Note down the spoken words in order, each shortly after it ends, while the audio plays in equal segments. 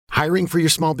Hiring for your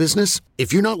small business?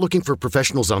 If you're not looking for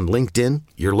professionals on LinkedIn,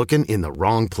 you're looking in the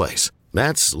wrong place.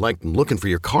 That's like looking for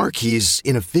your car keys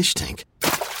in a fish tank.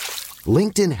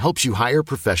 LinkedIn helps you hire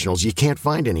professionals you can't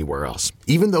find anywhere else,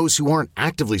 even those who aren't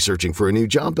actively searching for a new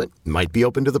job but might be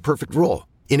open to the perfect role.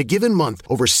 In a given month,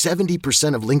 over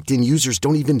 70% of LinkedIn users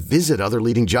don't even visit other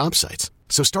leading job sites.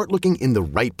 So start looking in the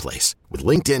right place. With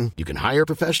LinkedIn, you can hire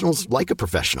professionals like a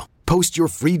professional. Post your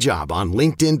free job on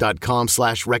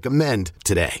linkedin.com/recommend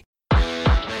today.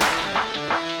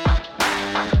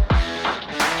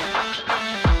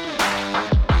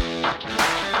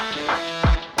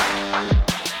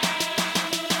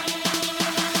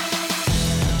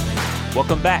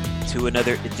 Welcome back to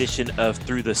another edition of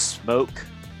Through the Smoke,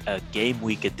 a game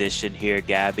week edition here,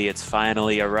 Gabby. It's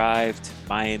finally arrived.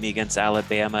 Miami against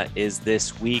Alabama is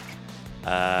this week.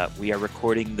 We are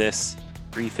recording this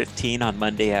 3:15 on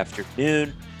Monday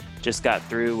afternoon. Just got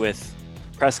through with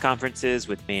press conferences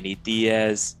with Manny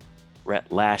Diaz,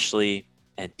 Rhett Lashlee,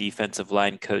 and defensive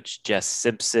line coach Jess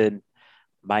Simpson.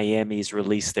 Miami's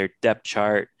released their depth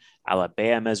chart.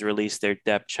 Alabama's released their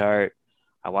depth chart.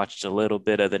 I watched a little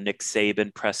bit of the Nick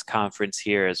Saban press conference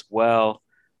here as well.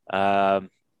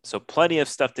 So plenty of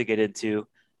stuff to get into.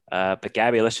 But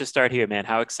Gabby, let's just start here, man.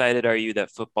 How excited are you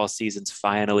that football season's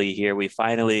finally here? We've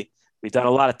done a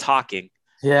lot of talking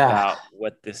about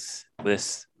what this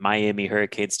Miami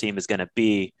Hurricanes team is going to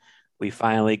be. We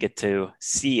finally get to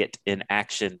see it in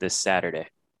action this Saturday.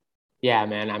 Yeah,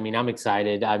 man. I mean, I'm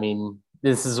excited. I mean,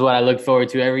 this is what I look forward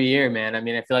to every year, man. I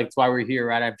mean, I feel like it's why we're here,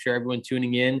 right? I'm sure everyone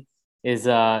tuning in has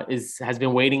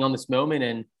been waiting on this moment,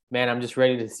 and man, I'm just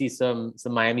ready to see some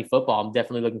Miami football. I'm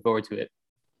definitely looking forward to it.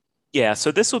 Yeah,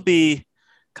 so this will be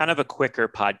kind of a quicker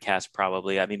podcast,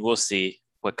 probably. I mean, we'll see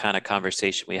what kind of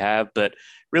conversation we have, but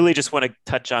really just want to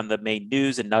touch on the main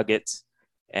news and nuggets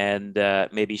and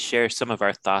maybe share some of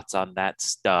our thoughts on that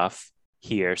stuff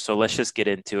here. So let's just get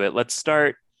into it. Let's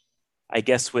start, I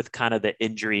guess, with kind of the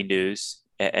injury news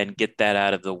and get that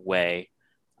out of the way.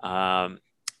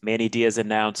 Manny Diaz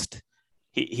announced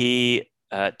he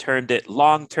termed it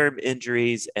long-term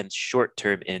injuries and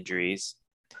short-term injuries.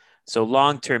 So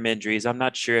long-term injuries, I'm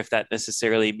not sure if that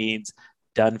necessarily means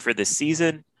done for the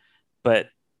season, but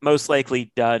most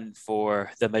likely done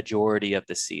for the majority of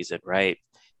the season, right?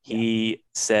 Yeah. He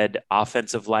said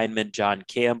offensive lineman John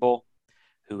Campbell,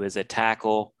 who is a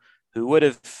tackle, who would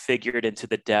have figured into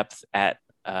the depth at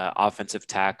offensive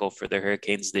tackle for the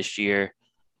Hurricanes this year.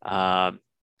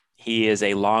 He is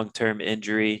a long-term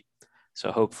injury.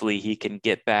 So hopefully he can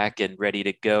get back and ready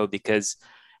to go because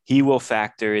he will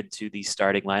factor into the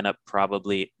starting lineup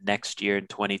probably next year in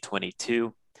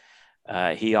 2022.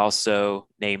 He also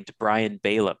named Brian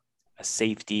Balaam, a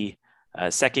safety,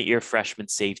 second-year freshman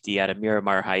safety out of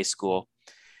Miramar High School.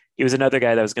 He was another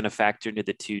guy that was going to factor into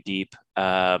the two deep.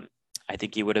 I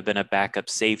think he would have been a backup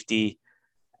safety,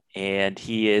 and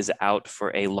he is out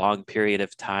for a long period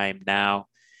of time now.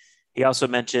 He also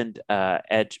mentioned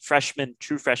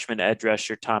true freshman edge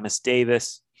rusher Thomas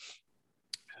Davis,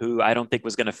 who I don't think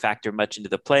was going to factor much into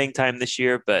the playing time this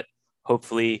year, but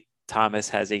hopefully Thomas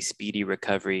has a speedy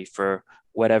recovery for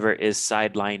whatever is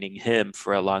sidelining him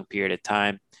for a long period of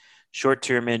time.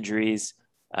 Short-term injuries,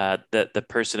 the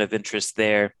person of interest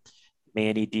there,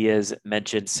 Manny Diaz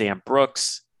mentioned Sam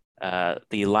Brooks, the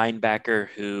linebacker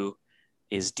who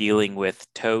is dealing with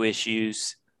toe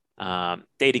issues,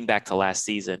 dating back to last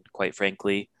season, quite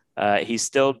frankly. He's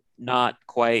still not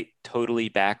quite totally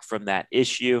back from that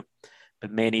issue,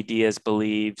 but Manny Diaz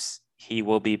believes he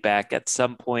will be back at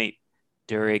some point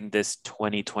during this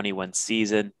 2021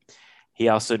 season. He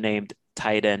also named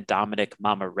tight end Dominic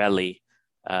Mamarelli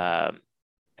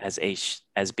as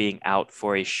being out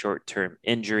for a short-term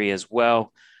injury as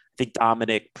well. I think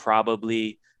Dominic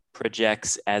probably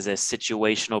projects as a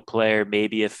situational player.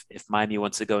 Maybe if Miami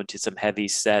wants to go into some heavy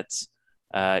sets,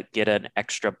 get an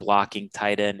extra blocking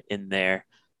tight end in there,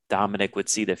 Dominic would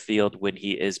see the field when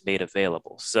he is made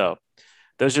available. So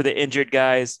those are the injured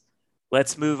guys.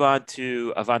 Let's move on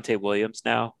to Avante Williams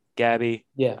now, Gabby.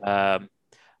 Yeah.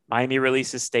 Miami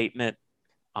released a statement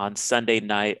on Sunday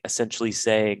night essentially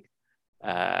saying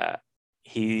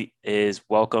he is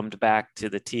welcomed back to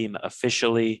the team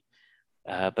officially,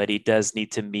 but he does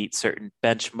need to meet certain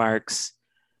benchmarks.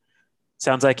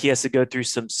 Sounds like he has to go through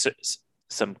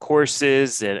some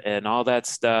courses and all that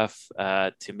stuff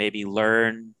to maybe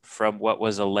learn from what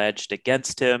was alleged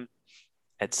against him,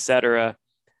 etc.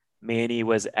 Manny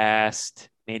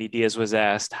Diaz was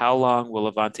asked, how long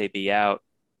will Avante be out?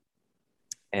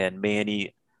 And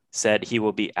Manny said he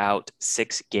will be out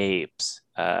 6 games.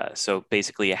 So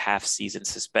basically a half season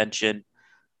suspension.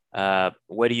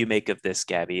 What do you make of this,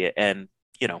 Gabby? And,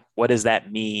 what does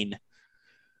that mean,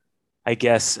 I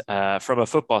guess, from a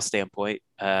football standpoint,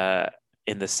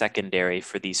 in the secondary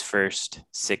for these first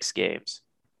 6 games?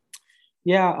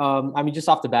 Yeah, I mean, just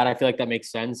off the bat, I feel like that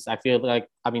makes sense. I feel like,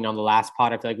 I mean, on the last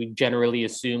pod, I feel like we generally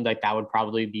assumed like that would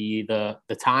probably be the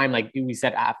time. Like we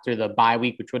said, after the bye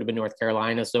week, which would have been North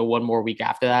Carolina, so one more week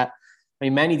after that. I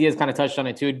mean, Manny Diaz kind of touched on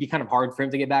it too. It'd be kind of hard for him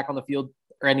to get back on the field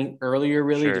or any earlier,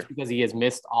 really, Sure. just because he has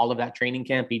missed all of that training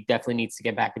camp. He definitely needs to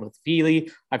get back in with Feely.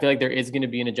 I feel like there is going to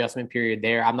be an adjustment period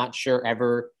there. I'm not sure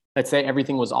ever. Let's say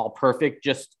everything was all perfect,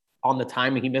 just on the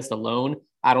time he missed alone.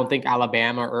 I don't think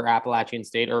Alabama or Appalachian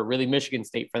State, or really Michigan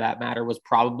State for that matter, was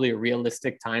probably a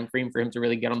realistic time frame for him to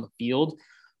really get on the field,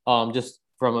 just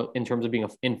in terms of being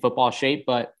in football shape.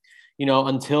 But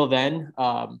until then,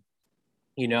 I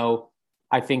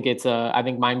think I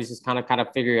think Miami's just kind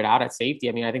of figure it out at safety.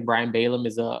 I mean, I think Brian Balaam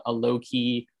is a low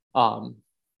key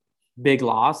big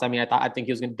loss. I mean, I think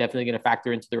he was definitely going to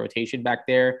factor into the rotation back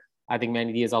there. I think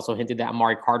Manny Diaz also hinted that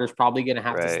Amari Carter's probably going to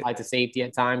have to slide to safety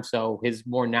at times. So his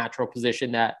more natural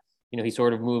position that, he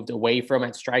sort of moved away from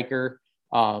at striker.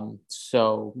 I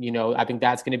think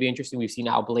that's going to be interesting. We've seen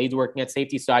Al Blades working at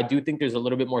safety. So I do think there's a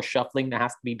little bit more shuffling that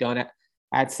has to be done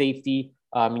at safety.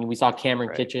 We saw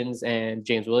Cameron Kitchens and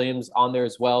James Williams on there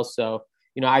as well. So,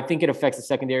 I think it affects the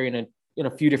secondary in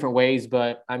a few different ways,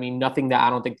 but I mean, nothing that I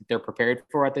don't think that they're prepared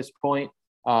for at this point.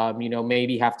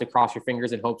 Maybe have to cross your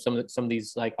fingers and hope some of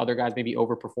these like other guys maybe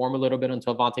overperform a little bit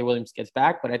until Vontae Williams gets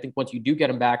back. But I think once you do get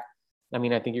him back, I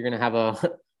mean, I think you're going to have a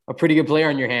pretty good player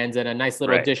on your hands and a nice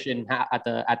little addition at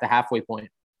the halfway point.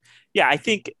 Yeah, I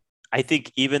think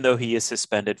even though he is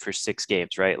suspended for 6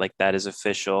 games, right? Like that is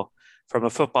official. From a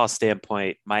football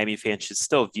standpoint, Miami fans should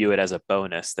still view it as a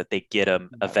bonus that they get him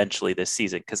eventually this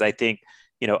season. Because I think,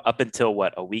 up until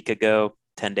a week ago,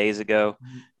 10 days ago,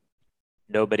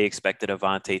 nobody expected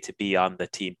Avonte to be on the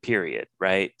team, period.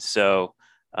 Right. So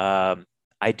I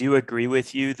do agree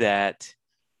with you that,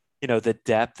 the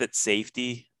depth at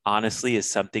safety, honestly, is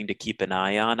something to keep an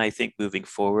eye on, I think, moving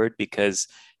forward, because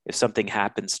if something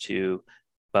happens to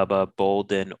Bubba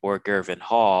Bolden or Gervin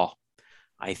Hall,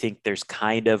 I think there's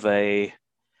kind of I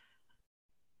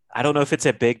don't know if it's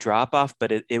a big drop off,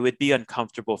 but it would be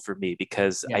uncomfortable for me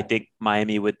because I think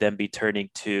Miami would then be turning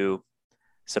to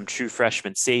some true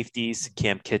freshman safeties,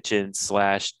 Cam Kitchens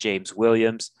 / James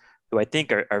Williams, who I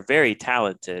think are very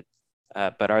talented,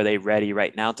 but are they ready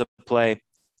right now to play?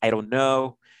 I don't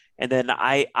know. And then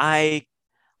I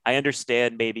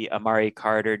understand maybe Amari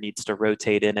Carter needs to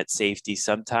rotate in at safety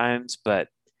sometimes, but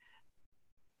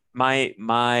my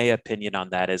opinion on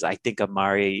that is I think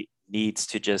Amari needs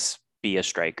to just be a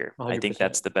striker. 100%. I think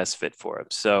that's the best fit for him.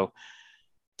 So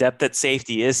depth at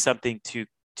safety is something to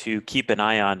keep an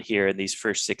eye on here in these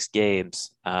first 6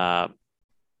 games. And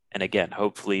again,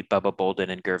 hopefully Bubba Bolden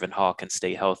and Gervin Hall can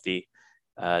stay healthy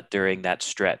during that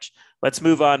stretch. Let's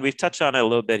move on. We've touched on it a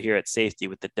little bit here at safety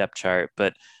with the depth chart,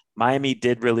 but Miami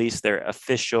did release their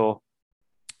official,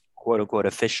 quote unquote,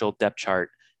 official depth chart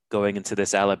going into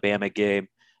this Alabama game.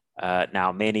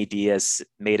 Now, Manny Diaz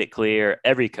made it clear,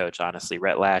 every coach, honestly,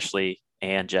 Rhett Lashley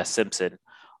and Jess Simpson,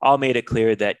 all made it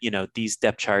clear that, these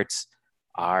depth charts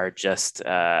are just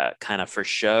kind of for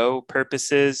show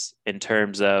purposes in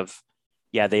terms of,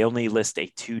 they only list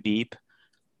a 2 deep,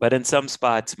 but in some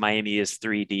spots, Miami is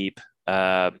 3 deep.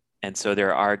 And so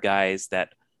there are guys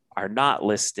that are not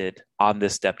listed on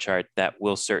this depth chart that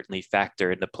will certainly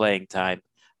factor into playing time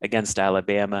against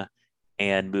Alabama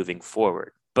and moving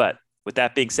forward. But with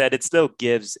that being said, it still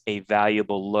gives a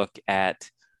valuable look at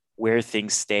where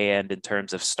things stand in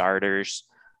terms of starters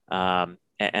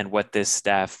and what this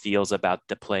staff feels about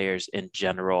the players in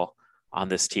general on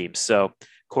this team. So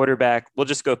quarterback, we'll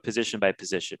just go position by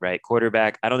position, right?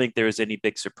 Quarterback, I don't think there was any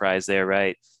big surprise there,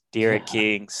 right? D'Eriq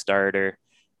King, starter.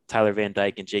 Tyler Van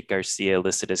Dyke and Jake Garcia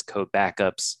listed as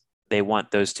co-backups. They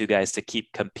want those 2 guys to keep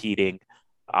competing,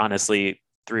 honestly,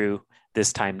 through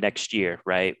this time next year,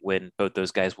 right? When both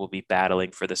those guys will be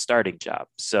battling for the starting job.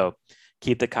 So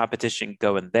keep the competition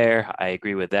going there. I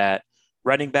agree with that.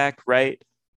 Running back, right?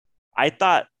 I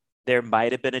thought there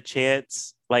might have been a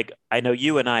chance. Like, I know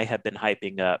you and I have been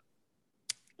hyping up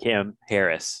Cam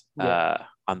Harris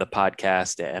on the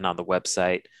podcast and on the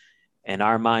website. In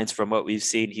our minds, from what we've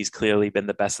seen, he's clearly been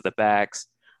the best of the backs.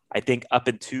 I think up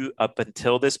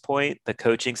until this point, the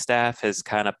coaching staff has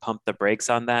kind of pumped the brakes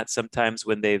on that sometimes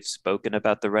when they've spoken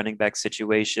about the running back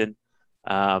situation.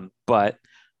 But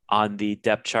on the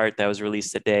depth chart that was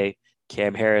released today,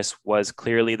 Cam Harris was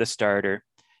clearly the starter,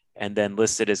 and then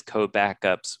listed as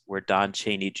co-backups were Don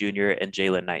Chaney Jr. and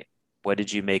Jalen Knight. What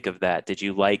did you make of that? Did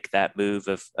you like that move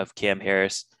of Cam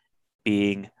Harris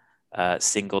being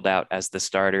singled out as the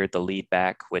starter, the lead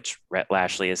back, which Rhett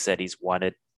Lashlee has said he's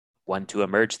wanted one to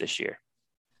emerge this year.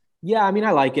 Yeah, I mean,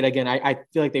 I like it. Again, I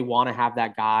feel like they want to have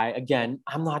that guy. Again,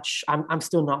 I'm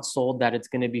still not sold that it's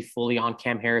going to be fully on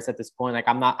Cam Harris at this point. Like,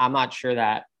 I'm not sure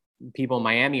that people in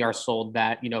Miami are sold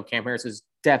that, Cam Harris is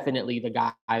definitely the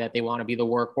guy that they want to be the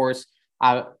workhorse.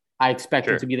 I expect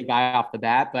him Sure. to be the guy off the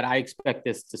bat, but I expect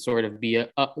this to sort of be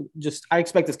I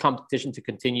expect this competition to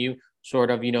continue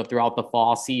sort of, throughout the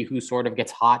fall, see who sort of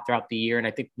gets hot throughout the year. And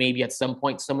I think maybe at some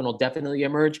point someone will definitely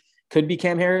emerge. Could be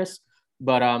Cam Harris,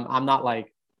 but I'm not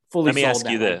like fully Let me sold ask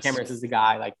you that like this. Cam Harris is the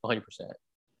guy, like 100%.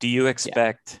 Do you Yeah.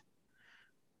 expect,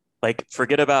 like,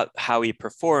 forget about how he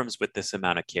performs with this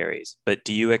amount of carries, but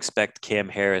do you expect Cam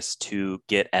Harris to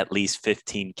get at least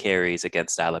 15 carries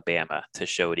against Alabama to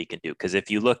show what he can do? Because if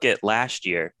you look at last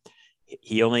year,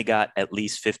 he only got at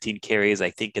least 15 carries,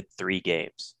 I think, in 3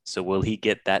 games. So will he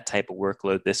get that type of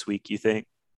workload this week, you think?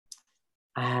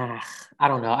 I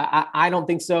don't know. I don't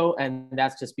think so. And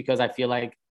that's just because I feel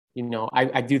like,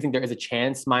 I do think there is a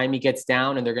chance Miami gets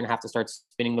down and they're going to have to start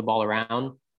spinning the ball around.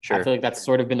 I Sure. feel like that's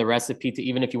sort of been the recipe to,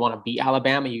 even if you want to beat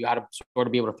Alabama, you got to sort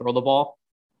of be able to throw the ball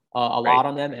a Right. lot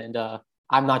on them. And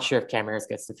I'm not sure if Cam Harris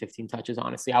gets to 15 touches,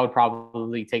 honestly. I would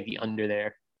probably take the under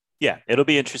there. Yeah, it'll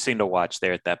be interesting to watch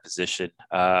there at that position.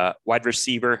 Wide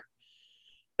receiver,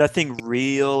 nothing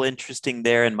real interesting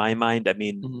there in my mind. I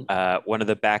mean, Mm-hmm. one of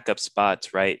the backup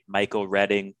spots, right? Michael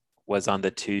Redding was on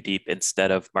the 2 deep instead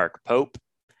of Mark Pope.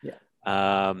 Yeah.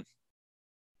 Um,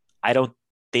 I don't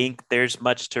think there's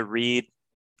much to read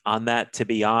on that, to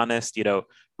be honest.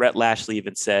 Rhett Lashlee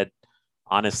even said,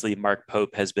 honestly, Mark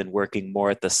Pope has been working more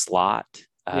at the slot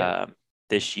Yeah.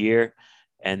 this year.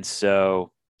 And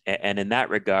so, and in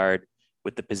that regard,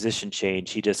 with the position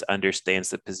change, he just understands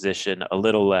the position a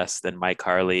little less than Mike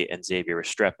Harley and Xavier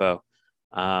Restrepo.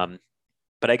 Um,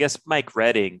 but I guess Mike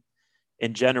Redding,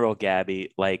 in general,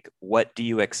 Gabby, like, what do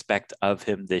you expect of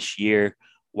him this year?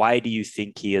 Why do you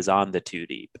think he is on the 2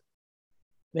 deep?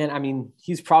 Man, I mean,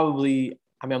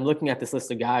 I'm looking at this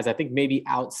list of guys. I think maybe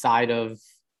outside of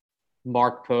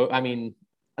Mark Pope, I mean,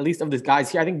 at least of these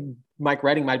guys here, I think Mike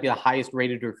Redding might be the highest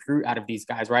rated recruit out of these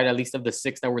guys, right? At least of the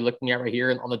 6 that we're looking at right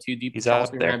here on the 2 deep with He's up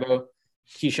Charleston there. Rambo,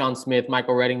 Keyshawn Smith,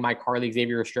 Michael Redding, Mike Harley,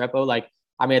 Xavier Restrepo. Like,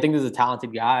 I mean, I think this is a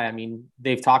talented guy. I mean,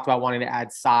 they've talked about wanting to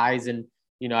add size. And,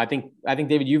 I think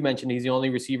David, you've mentioned he's the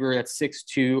only receiver that's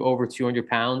 6'2", over 200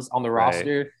 pounds on the Right.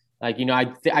 roster. Like,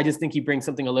 I just think he brings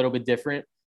something a little bit different.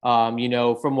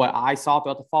 From what I saw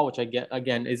throughout the fall, which I get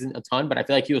again isn't a ton, but I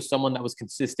feel like he was someone that was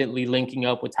consistently linking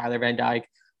up with Tyler Van Dyke,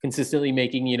 consistently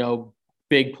making,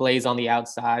 big plays on the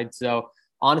outside. So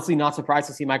honestly, not surprised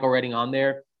to see Michael Redding on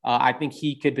there. I think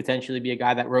he could potentially be a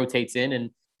guy that rotates in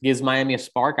and gives Miami a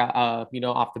spark, off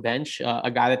the bench, a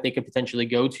guy that they could potentially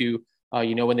go to,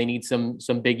 when they need some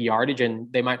big yardage,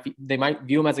 and they might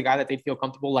view him as a guy that they feel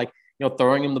comfortable, like,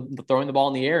 throwing the ball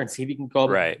in the air and see if he can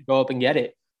Right. go up and get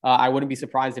it. I wouldn't be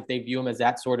surprised if they view him as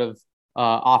that sort of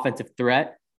offensive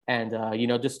threat. And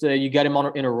just you get him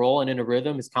in a role and in a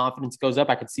rhythm, his confidence goes up.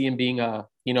 I could see him being a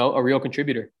real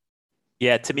contributor.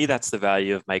 Yeah, to me, that's the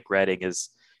value of Mike Redding is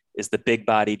the big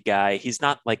bodied guy. He's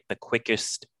not like the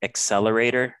quickest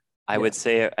accelerator, I Yeah. would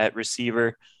say, at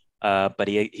receiver, but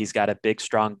he's got a big,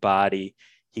 strong body.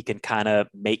 He can kind of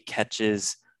make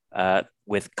catches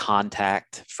with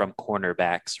contact from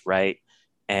cornerbacks, right?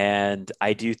 And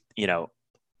I do,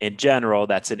 in general,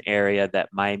 that's an area that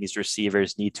Miami's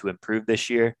receivers need to improve this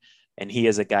year. And he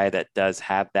is a guy that does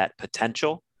have that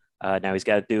potential. Now he's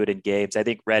got to do it in games. I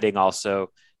think Redding also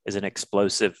is an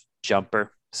explosive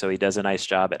jumper. So he does a nice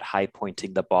job at high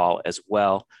pointing the ball as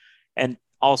well. And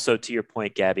also, to your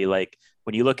point, Gabby, like,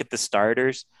 when you look at the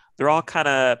starters, they're all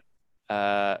kind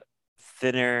of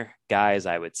thinner guys,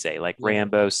 I would say, like Yeah.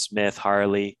 Rambo, Smith,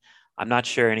 Harley. I'm not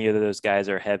sure any of those guys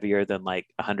are heavier than like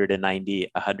 190,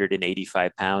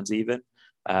 185 pounds even.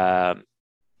 Um,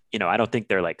 I don't think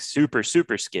they're like super,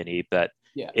 super skinny, but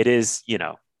Yeah. it is,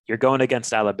 you're going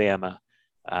against Alabama,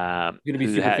 Going to be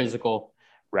who super had, physical.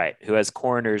 right, who has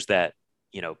corners that,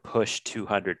 push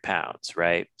 200 pounds,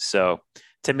 right? So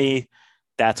to me,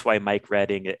 that's why Mike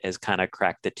Redding has kind of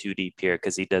cracked the 2 deep here,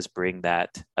 because he does bring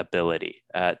that ability.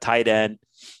 Tight end,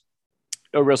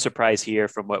 no real surprise here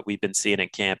from what we've been seeing in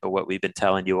camp or what we've been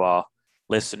telling you all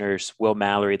listeners. Will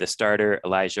Mallory, the starter,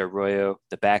 Elijah Arroyo,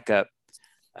 the backup.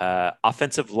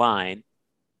 Offensive line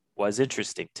was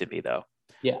interesting to me, though.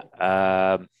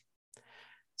 Yeah.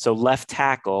 So left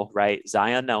tackle, right,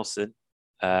 Zion Nelson,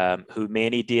 who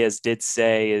Manny Diaz did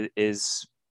say is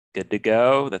good to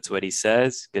go. That's what he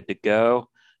says, good to go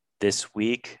this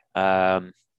week.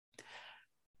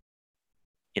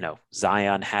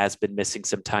 Zion has been missing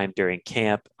some time during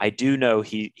camp. I do know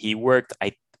he worked.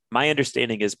 My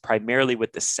understanding is primarily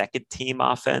with the second team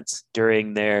offense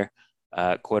during their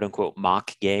quote unquote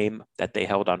mock game that they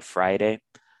held on Friday.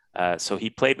 So he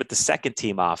played with the second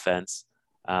team offense.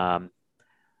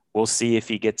 We'll see if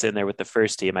he gets in there with the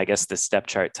first team. I guess the step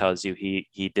chart tells you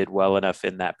he did well enough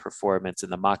in that performance in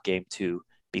the mock game to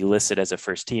be listed as a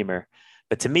first teamer.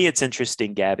 But to me, it's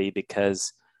interesting, Gabby,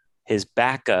 because his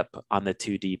backup on the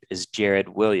two deep is Jared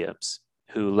Williams,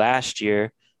 who last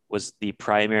year was the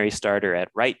primary starter at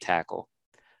right tackle,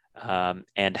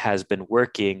 and has been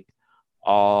working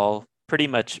pretty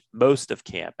much most of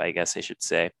camp, I guess I should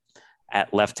say,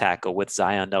 at left tackle with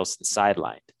Zion Nelson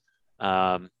sidelined.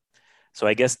 So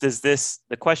I guess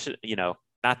the question,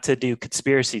 not to do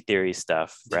conspiracy theory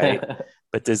stuff, right?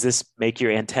 But does this make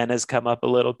your antennas come up a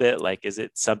little bit? Like, is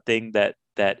it something that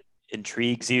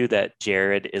intrigues you that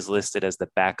Jared is listed as the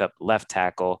backup left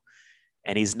tackle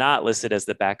and he's not listed as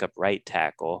the backup right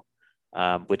tackle,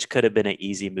 which could have been an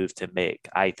easy move to make,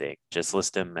 I think. Just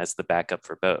list him as the backup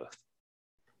for both.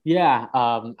 Yeah,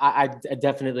 I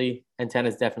definitely,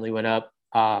 antennas definitely went up.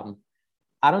 I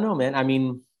don't know, man. I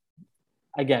mean,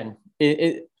 again,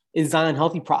 is Zion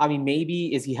healthy? I mean,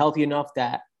 maybe is he healthy enough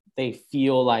that they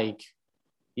feel like,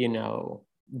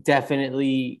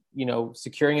 definitely,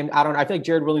 securing him. I don't know. I feel like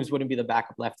Jared Williams wouldn't be the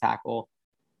backup left tackle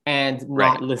and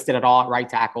not listed at all at right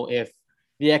tackle if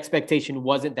the expectation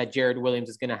wasn't that Jared Williams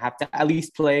is going to have to at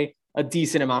least play a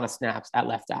decent amount of snaps at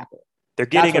left tackle. They're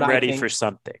getting him ready for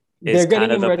something. They're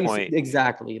getting him ready.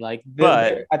 Exactly. Like,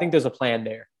 but I think there's a plan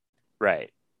there.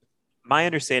 Right. My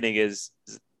understanding is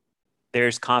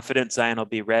there's confidence Zion will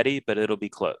be ready, but it'll be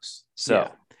close.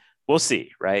 So we'll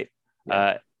see, right?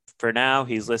 Yeah. For now,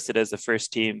 he's listed as the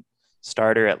first team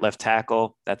starter at left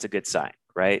tackle. That's a good sign,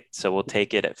 right? So we'll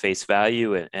take it at face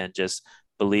value and just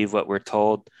believe what we're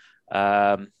told.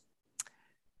 Right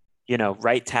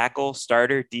tackle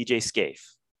starter, DJ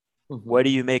Scaife. Mm-hmm. What do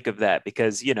you make of that?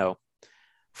 Because,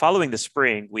 following the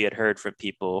spring, we had heard from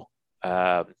people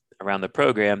around the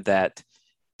program that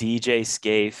DJ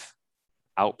Scaife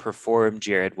outperformed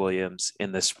Jared Williams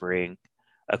in the spring,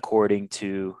 according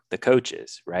to the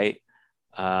coaches, right?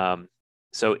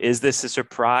 So is this a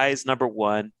surprise, number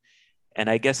one? And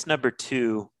I guess number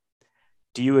two,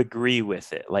 do you agree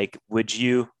with it? Like,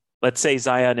 let's say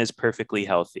Zion is perfectly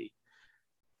healthy.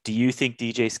 Do you think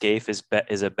DJ Scaife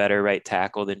is a better right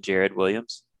tackle than Jared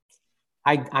Williams?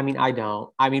 I mean, I don't.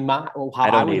 I mean, how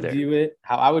I would view it,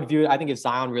 I think if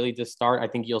Zion really does start, I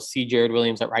think you'll see Jared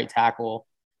Williams at right tackle.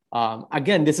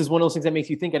 Again, this is one of those things that makes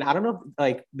you think, and I don't know,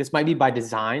 like, this might be by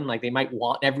design. Like, they might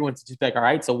want everyone to just be like, all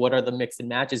right, so what are the mix and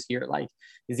matches here? Like,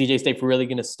 is DJ Scaife really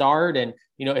going to start? And,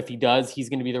 if he does, he's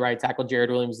going to be the right tackle.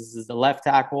 Jared Williams is the left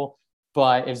tackle.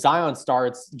 But if Zion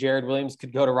starts, Jared Williams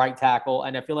could go to right tackle.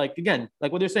 And I feel like, again,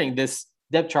 like what they're saying, this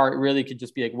depth chart really could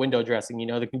just be like window dressing.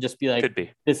 They can just be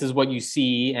like, this is what you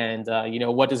see. And,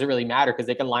 what does it really matter? Because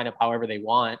they can line up however they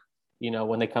want,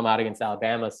 when they come out against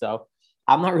Alabama. So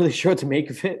I'm not really sure what to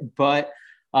make of it. But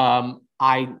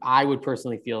I would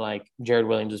personally feel like Jared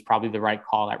Williams is probably the right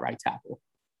call at right tackle.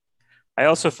 I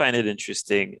also find it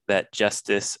interesting that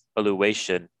Justice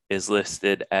Oluwaseun is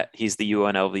listed he's the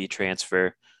UNLV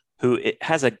transfer who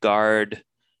has a guard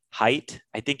height.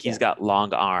 I think he's got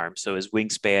long arms, so his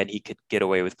wingspan, he could get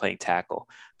away with playing tackle.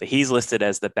 But he's listed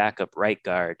as the backup right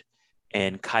guard,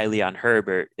 and Kylian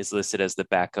Herbert is listed as the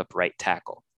backup right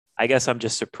tackle. I guess I'm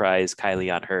just surprised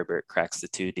Kylian Herbert cracks the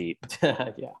two deep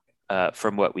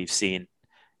from what we've seen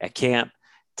at camp.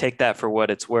 Take that for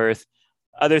what it's worth.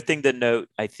 Other thing to note,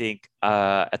 I think,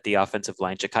 at the offensive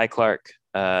line, Ja'Kai Clark,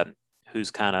 who's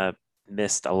kind of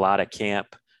missed a lot of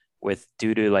camp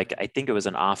due to I think it was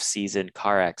an off-season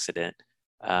car accident.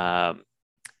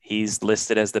 He's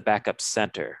listed as the backup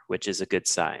center, which is a good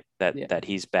sign that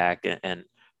he's back and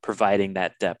providing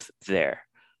that depth there.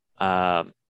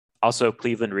 Also,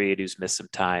 Cleveland Reed, who's missed some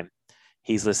time,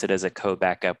 he's listed as a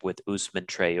co-backup with Usman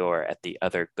Traore at the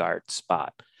other guard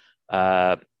spot.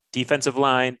 Defensive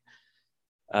line,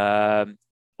 a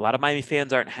lot of Miami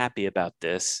fans aren't happy about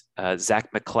this.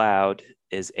 Zach McCloud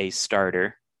is a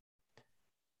starter.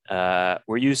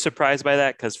 Were you surprised by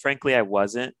that? Because frankly, I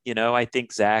wasn't. I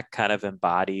think Zach kind of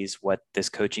embodies what this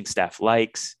coaching staff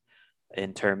likes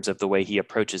in terms of the way he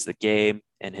approaches the game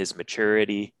and his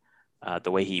maturity,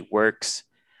 the way he works.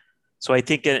 So I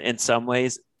think in some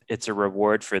ways it's a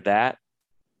reward for that.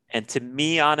 And to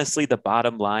me, honestly, the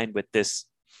bottom line with this,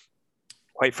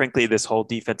 quite frankly, this whole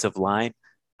defensive line,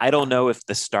 I don't know if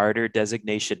the starter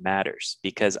designation matters,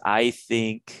 because I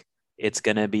think it's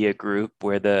going to be a group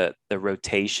where the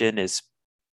rotation is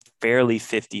fairly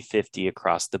 50-50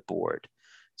 across the board.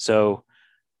 So,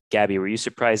 Gabby, were you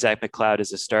surprised Zach McLeod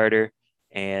is a starter?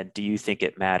 And do you think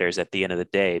it matters at the end of the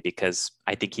day? Because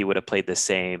I think he would have played the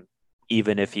same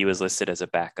even if he was listed as a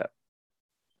backup.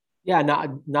 Yeah,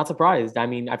 not surprised. I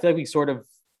mean, I feel like we sort of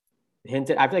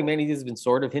hinted. I feel like Manny has been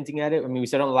sort of hinting at it. I mean, we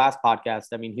said on the last podcast.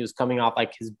 I mean, he was coming off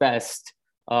like his best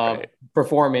Right.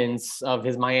 performance of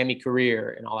his Miami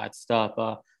career and all that stuff.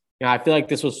 I feel like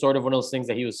this was sort of one of those things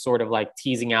that he was sort of like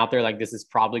teasing out there, like this is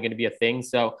probably going to be a thing.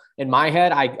 So in my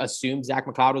head, I assumed Zach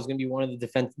McLeod was going to be one of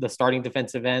the starting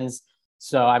defensive ends.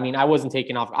 So I mean, I wasn't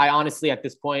taken off. I honestly, at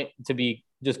this point, to be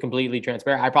just completely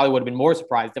transparent, I probably would have been more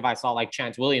surprised if I saw like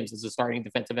Chance Williams as a starting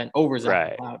defensive end over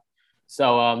Zach McLeod.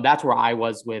 So that's where I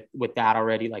was with that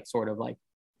already, like sort of like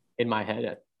in my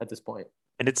head at this point.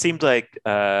 And it seemed like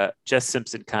Jess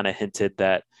Simpson kind of hinted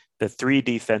that the three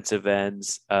defensive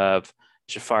ends of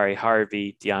Jahfari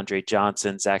Harvey, DeAndre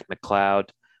Johnson, Zach McLeod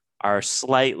are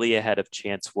slightly ahead of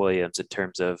Chance Williams in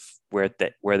terms of where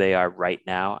they are right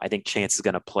now. I think Chance is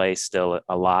going to play still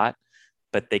a lot,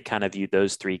 but they kind of view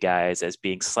those three guys as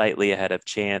being slightly ahead of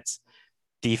Chance.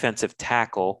 Defensive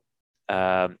tackle,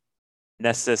 Nesta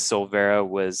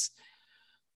Silvera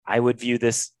I would view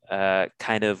this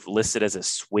kind of listed as a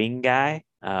swing guy.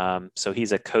 So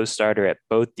he's a co-starter at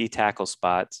both D tackle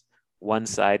spots, one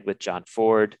side with John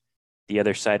Ford, the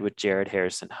other side with Jared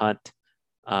Harrison Hunt.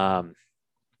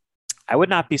 I would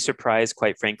not be surprised,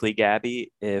 quite frankly,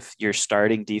 Gabby, if your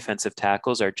starting defensive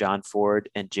tackles are John Ford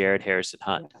and Jared Harrison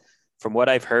Hunt. From what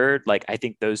I've heard, like I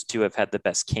think those two have had the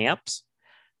best camps.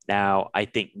 Now, I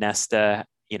think Nesta,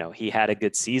 he had a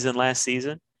good season last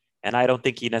season, and I don't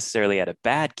think he necessarily had a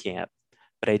bad camp,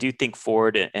 but I do think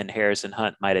Ford and Harrison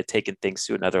Hunt might have taken things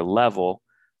to another level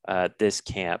this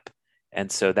camp.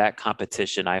 And so that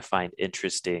competition I find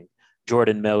interesting.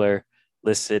 Jordan Miller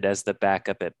listed as the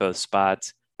backup at both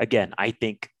spots. Again, I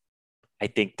think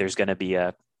there's going to be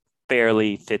a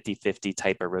fairly 50-50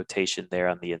 type of rotation there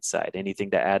on the inside.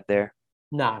 Anything to add there?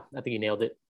 Nah, I think you nailed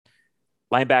it.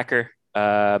 Linebacker,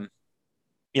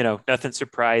 nothing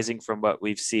surprising from what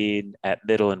we've seen at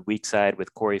middle and weak side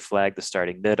with Corey Flagg, the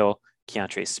starting middle,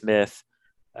 Keontre Smith,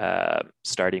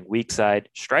 starting weak side.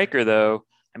 Striker, though,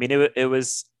 I mean,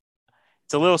 it's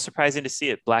a little surprising to see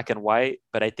it black and white,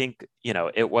 but I think,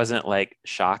 it wasn't like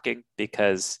shocking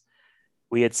because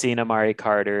we had seen Amari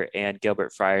Carter and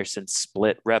Gilbert Frierson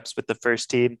split reps with the first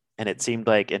team. And it seemed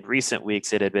like in recent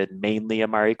weeks, it had been mainly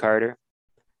Amari Carter.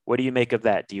 What do you make of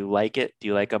that? Do you like it? Do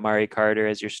you like Amari Carter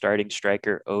as your starting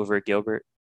striker over Gilbert?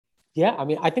 Yeah, I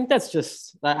mean, I think that's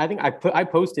just. I think I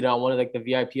posted on one of like the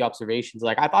VIP observations.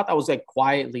 Like, I thought that was like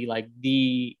quietly like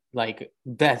the like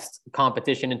best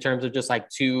competition in terms of just like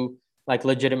two like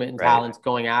legitimate talents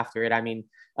going after it. I mean,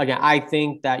 again, I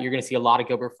think that you're going to see a lot of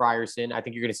Gilbert Frierson. I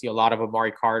think you're going to see a lot of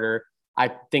Amari Carter.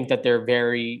 I think that they're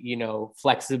very,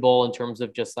 flexible in terms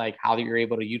of just like how you're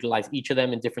able to utilize each of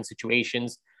them in different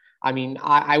situations. I mean,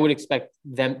 I would expect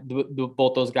them,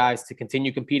 both those guys, to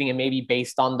continue competing, and maybe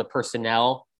based on the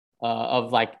personnel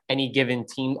of like any given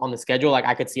team on the schedule, like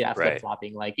I could see that flip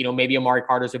flopping. Like, maybe Amari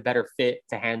Carter's a better fit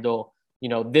to handle,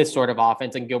 this sort of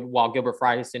offense, and while Gilbert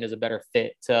Frierson is a better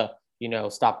fit to,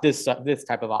 stop this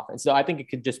type of offense. So I think it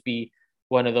could just be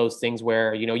one of those things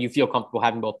where, you feel comfortable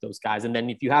having both those guys. And then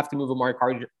if you have to move Amari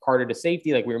Carter to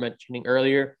safety, like we were mentioning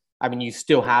earlier, I mean, you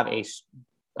still have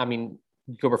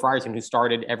Gilbert Frierson, who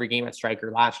started every game at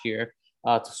striker last year,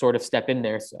 to sort of step in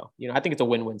there. So, I think it's a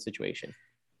win-win situation.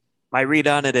 My read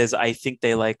on it is I think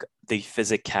they like the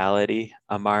physicality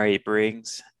Amari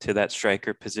brings to that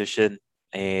striker position.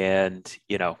 And,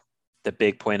 the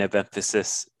big point of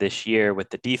emphasis this year with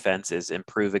the defense is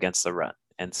improve against the run.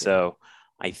 And so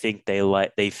I think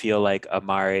they feel like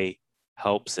Amari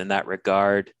helps in that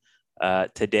regard.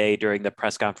 Today during the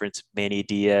press conference, Manny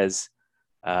Diaz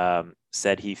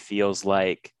said he feels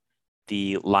like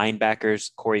the linebackers,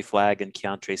 Corey Flagg and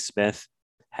Keontre Smith,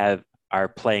 are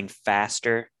playing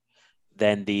faster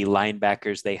than the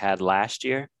linebackers they had last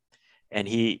year. And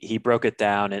he broke it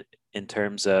down in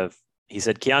terms of, he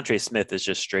said Keontre Smith is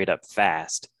just straight up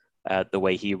fast, the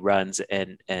way he runs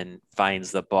and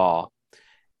finds the ball,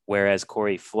 whereas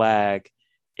Corey Flagg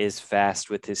is fast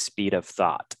with his speed of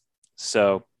thought.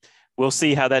 So we'll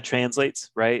see how that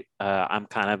translates, right? I'm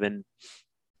kind of in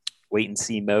wait and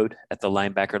see mode at the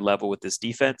linebacker level with this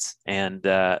defense, and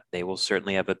they will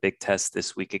certainly have a big test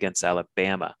this week against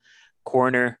Alabama.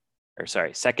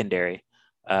 Secondary,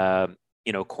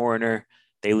 corner,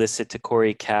 they listed to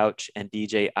Corey Couch and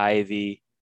DJ Ivy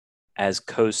as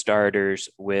co-starters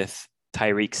with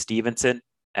Tyreek Stevenson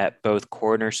at both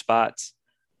corner spots.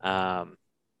 What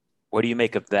do you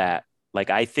make of that?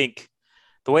 Like, I think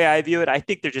the way I view it, I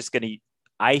think they're just going to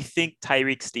I think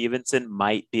Tyrique Stevenson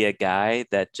might be a guy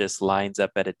that just lines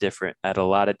up at a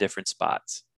lot of different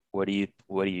spots. What do you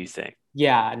think?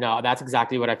 Yeah, no, that's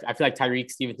exactly what I feel like.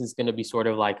 Tyrique Stevenson's going to be sort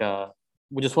of like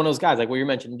just one of those guys, like what you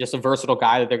mentioned, just a versatile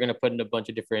guy that they're going to put in a bunch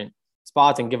of different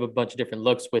spots and give a bunch of different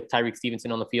looks with Tyrique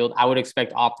Stevenson on the field. I would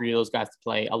expect all three of those guys to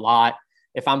play a lot.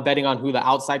 If I'm betting on who the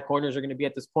outside corners are going to be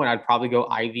at this point, I'd probably go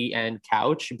Ivy and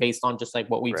Couch based on just like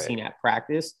what we've seen at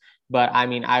practice. But I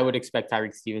mean, I would expect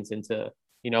Tyrique Stevenson to,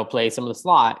 play some of the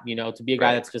slot, to be a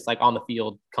guy that's just like on the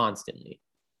field constantly.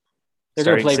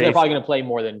 They're probably going to play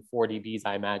more than 4 DBs,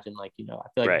 I imagine. Like, I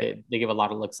feel like they give a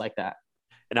lot of looks like that.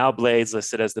 And Al Blades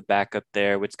listed as the backup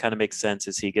there, which kind of makes sense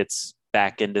as he gets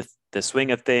back into the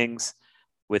swing of things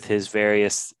with his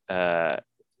various,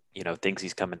 things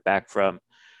he's coming back from.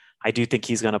 I do think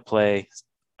he's going to play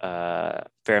a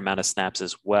fair amount of snaps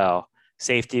as well.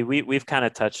 Safety, we've kind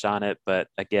of touched on it, but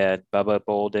again, Bubba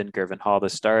Bolden, Gervin Hall, the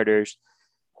starters.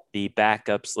 The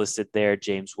backups listed there,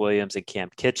 James Williams and Cam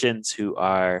Kitchens, who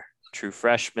are true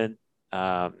freshmen.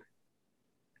 I've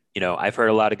heard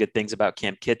a lot of good things about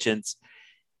Cam Kitchens.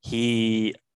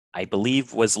 He, I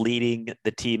believe, was leading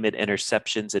the team in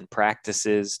interceptions in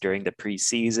practices during the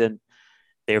preseason.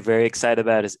 They're very excited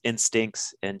about his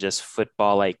instincts and just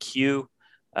football IQ.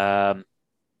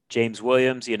 James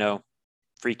Williams,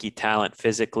 freaky talent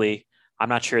physically. I'm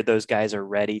not sure those guys are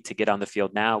ready to get on the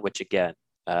field now, which again,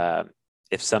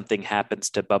 if something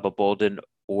happens to Bubba Bolden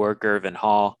or Gervin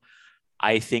Hall,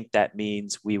 I think that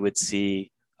means we would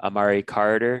see Amari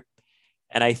Carter.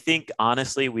 And I think,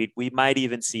 honestly, we might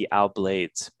even see Al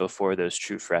Blades before those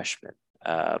true freshmen.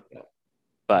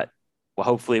 But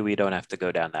hopefully we don't have to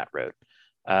go down that road.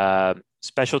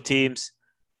 Special teams,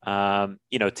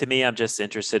 to me, I'm just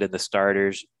interested in the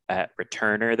starters at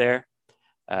returner there.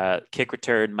 Kick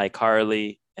return, Mike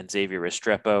Harley and Xavier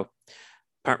Restrepo.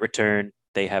 Punt return,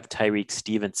 they have Tyrique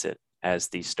Stevenson as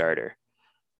the starter.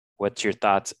 What's your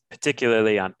thoughts,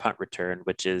 particularly on punt return,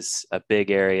 which is a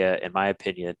big area, in my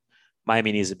opinion,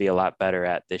 Miami needs to be a lot better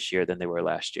at this year than they were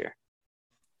last year?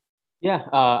 Yeah.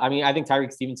 I think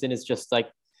Tyrique Stevenson is just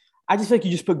like, I just feel like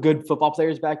you just put good football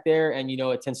players back there and,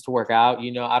 it tends to work out.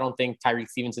 I don't think Tyrique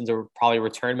Stevenson's probably a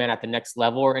return man at the next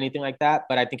level or anything like that,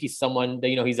 but I think he's someone that,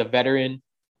 he's a veteran,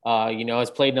 has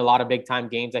played in a lot of big time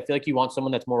games. I feel like you want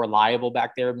someone that's more reliable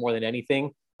back there more than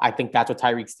anything. I think that's what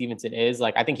Tyrique Stevenson is.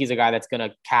 Like, I think he's a guy that's going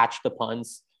to catch the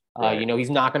punts.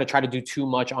 He's not going to try to do too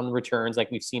much on returns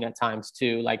like we've seen at times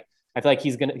too. Like, I feel like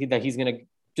he's going to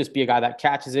just be a guy that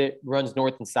catches it, runs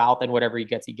north and south, and whatever he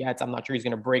gets, he gets. I'm not sure he's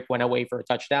going to break one away for a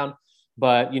touchdown,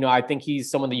 but, I think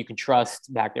he's someone that you can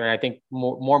trust back there. And I think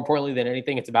more importantly than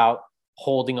anything, it's about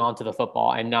holding on to the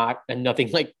football and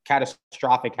nothing like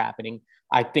catastrophic happening.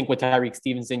 I think with Tyrique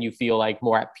Stevenson, you feel like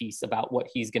more at peace about what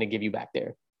he's going to give you back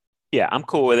there. Yeah, I'm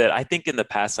cool with it. I think in the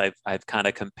past, I've kind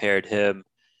of compared him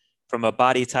from a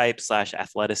body type /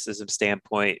 athleticism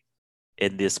standpoint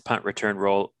in this punt return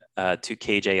role to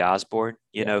KJ Osborne,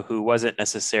 who wasn't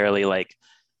necessarily like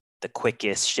the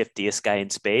quickest, shiftiest guy in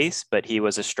space, but he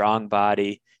was a strong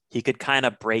body. He could kind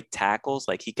of break tackles.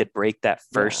 Like he could break that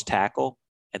first tackle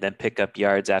and then pick up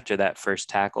yards after that first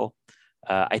tackle.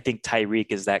 I think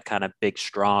Tyrique is that kind of big,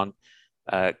 strong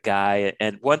guy.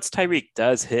 And once Tyrique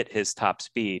does hit his top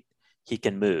speed, he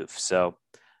can move. So,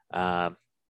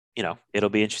 it'll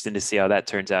be interesting to see how that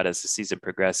turns out as the season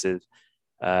progresses.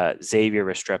 Xavier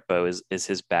Restrepo is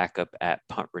his backup at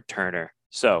punt returner.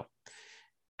 So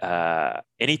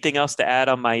anything else to add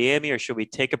on Miami, or should we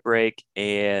take a break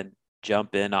and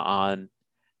jump in on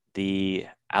the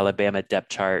Alabama depth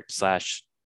chart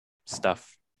 /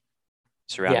 stuff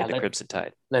surrounding the Crimson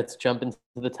Tide? Let's jump into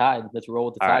the Tide. Let's roll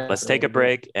with the Tide. Tide. All right, let's take a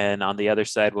break. And on the other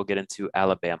side, we'll get into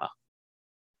Alabama.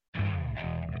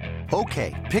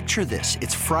 Okay, picture this.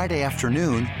 It's Friday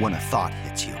afternoon when a thought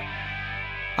hits you.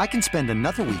 I can spend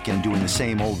another weekend doing the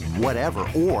same old whatever,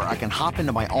 or I can hop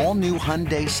into my all-new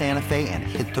Hyundai Santa Fe and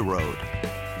hit the road.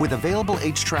 With available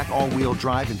H-Track all-wheel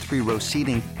drive and 3-row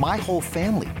seating, my whole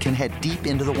family can head deep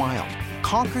into the wild.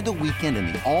 Conquer the weekend in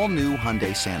the all-new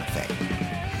Hyundai Santa Fe.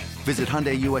 Visit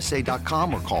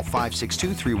HyundaiUSA.com or call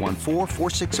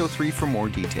 562-314-4603 for more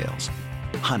details.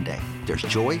 Hyundai, there's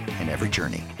joy in every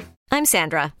journey. I'm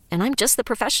Sandra, and I'm just the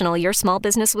professional your small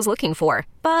business was looking for.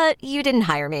 But you didn't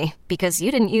hire me because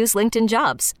you didn't use LinkedIn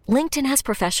Jobs. LinkedIn has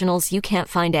professionals you can't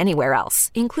find anywhere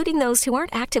else, including those who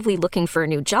aren't actively looking for a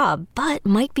new job, but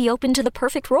might be open to the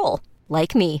perfect role,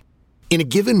 like me. In a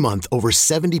given month, over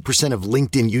 70% of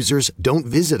LinkedIn users don't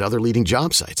visit other leading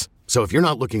job sites. So if you're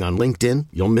not looking on LinkedIn,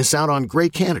 you'll miss out on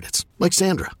great candidates like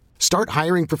Sandra. Start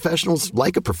hiring professionals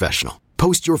like a professional.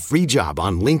 Post your free job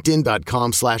on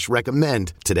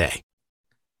linkedin.com/recommend today.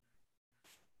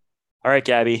 All right,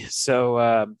 Gabby. So,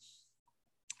 I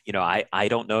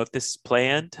don't know if this is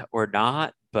planned or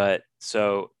not, but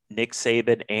so Nick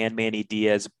Saban and Manny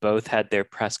Diaz both had their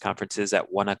press conferences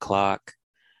at 1 o'clock.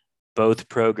 Both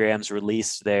programs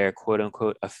released their quote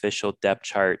unquote official depth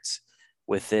charts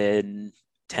within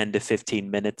 10 to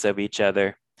 15 minutes of each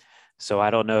other. So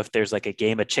I don't know if there's like a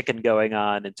game of chicken going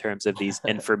on in terms of these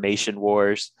information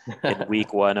wars in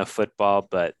week one of football,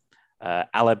 but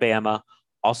Alabama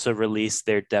also released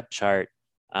their depth chart.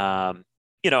 I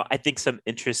think some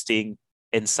interesting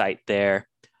insight there.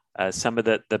 Some of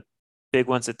the big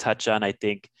ones to touch on, I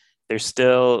think there's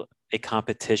still a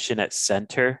competition at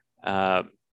center,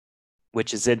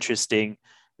 which is interesting.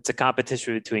 It's a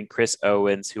competition between Chris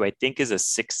Owens, who I think is a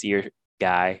 6-year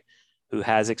guy who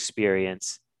has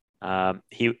experience.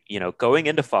 Going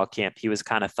into fall camp, he was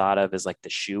kind of thought of as like the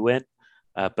shoe-in,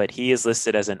 but he is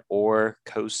listed as an or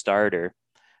co-starter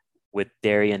with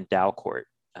Darian Dalcourt.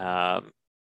 That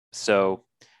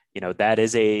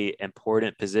is a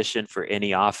important position for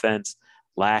any offense.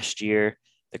 Last year,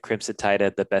 the Crimson Tide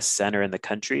had the best center in the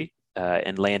country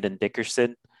in Landon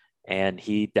Dickerson, and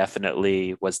he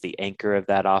definitely was the anchor of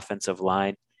that offensive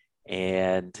line.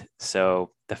 And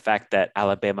so the fact that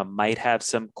Alabama might have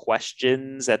some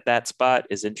questions at that spot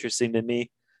is interesting to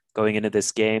me going into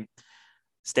this game.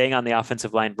 Staying on the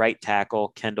offensive line, right tackle,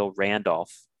 Kendall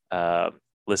Randolph,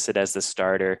 listed as the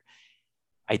starter.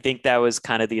 I think that was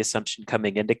kind of the assumption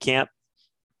coming into camp,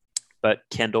 but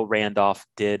Kendall Randolph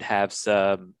did have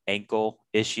some ankle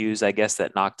issues, I guess,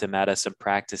 that knocked him out of some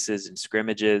practices and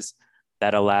scrimmages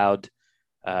that allowed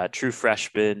true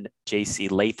freshman J.C.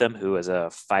 Latham, who was a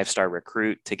 5-star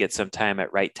recruit, to get some time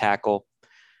at right tackle.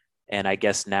 And I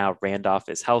guess now Randolph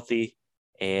is healthy,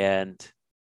 and,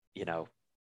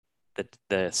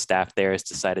 the staff there has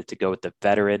decided to go with the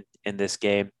veteran in this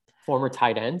game. Former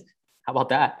tight end. How about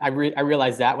that? I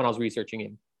realized that when I was researching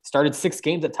him. Started 6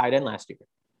 games at tight end last year.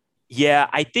 Yeah,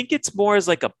 I think it's more as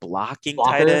like a blocking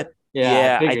tight end.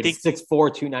 Yeah, I think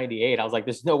 6'4", 298. I was like,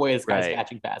 there's no way this guy's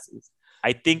catching passes.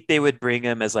 I think they would bring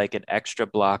him as like an extra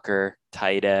blocker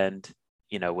tight end,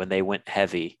 when they went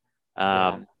heavy.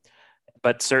 But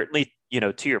certainly,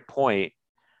 to your point,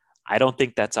 I don't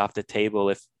think that's off the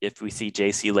table if we see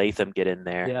J.C. Latham get in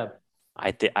there. Yeah.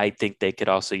 I think they could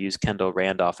also use Kendall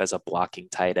Randolph as a blocking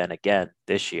tight end again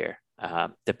this year,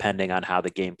 depending on how the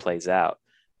game plays out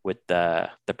with the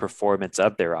performance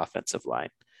of their offensive line.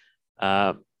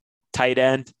 Tight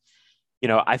end,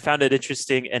 I found it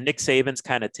interesting, and Nick Saban's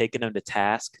kind of taken him to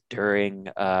task during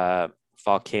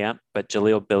fall camp, but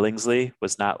Jaleel Billingsley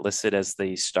was not listed as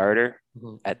the starter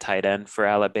at tight end for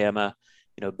Alabama.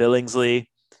 Billingsley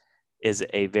is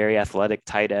a very athletic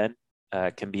tight end,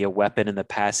 can be a weapon in the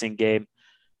passing game.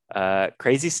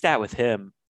 Crazy stat with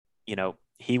him,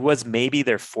 he was maybe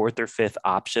their 4th or 5th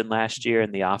option last year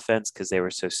in the offense because they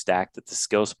were so stacked at the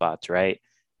skill spots, right?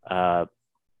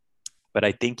 But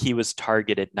I think he was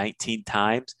targeted 19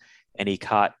 times and he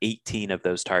caught 18 of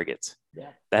those targets. Yeah.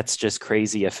 That's just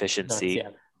crazy efficiency.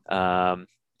 Nuts, yeah.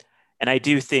 And I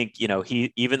do think,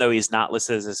 he, even though he's not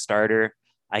listed as a starter,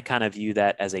 I kind of view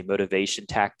that as a motivation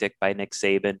tactic by Nick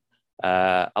Saban.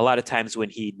 A lot of times when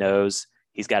he knows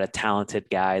he's got a talented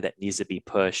guy that needs to be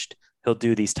pushed, he'll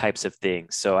do these types of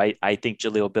things. So I think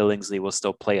Jaleel Billingsley will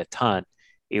still play a ton,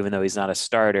 even though he's not a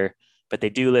starter. But they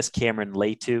do list Cameron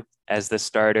Latu as the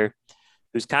starter,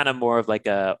 who's kind of more of like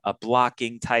a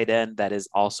blocking tight end that is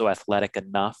also athletic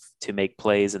enough to make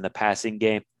plays in the passing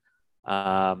game.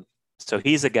 So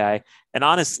he's a guy. And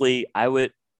honestly, I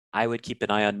would keep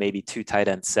an eye on maybe 2 tight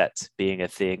end sets being a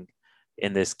thing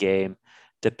in this game,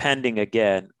 depending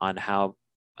again on how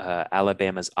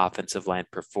Alabama's offensive line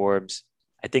performs.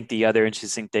 I think the other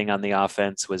interesting thing on the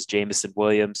offense was Jamison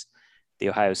Williams, the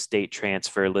Ohio State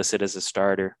transfer, listed as a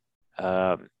starter.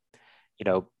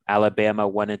 Alabama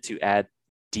wanted to add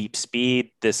deep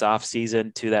speed this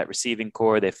offseason to that receiving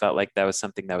core. They felt like that was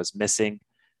something that was missing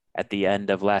at the end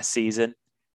of last season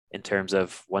in terms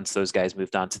of once those guys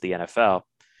moved on to the NFL.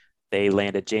 They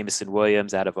landed Jamison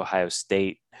Williams out of Ohio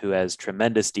State, who has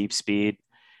tremendous deep speed.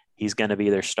 He's going to be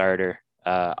their starter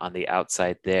on the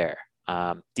outside there.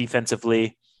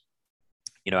 Defensively,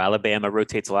 Alabama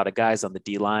rotates a lot of guys on the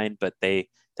D-line, but they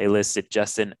listed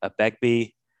Justin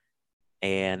Abegby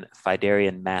and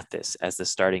Phidarian Mathis as the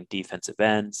starting defensive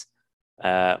ends.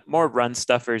 More run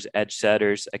stuffers, edge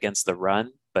setters against the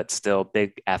run, but still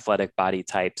big athletic body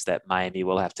types that Miami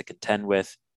will have to contend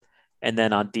with. And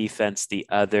then on defense, the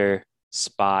other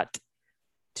spot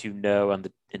to know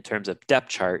in terms of depth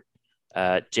chart,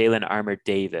 Jalen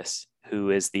Armour-Davis, who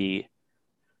is the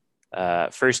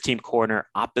first team corner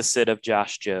opposite of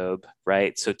Josh Jobe,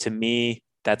 right? So to me,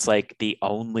 that's like the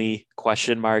only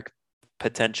question mark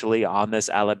potentially on this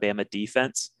Alabama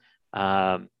defense.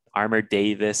 Armour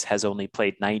Davis has only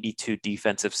played 92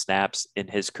 defensive snaps in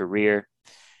his career.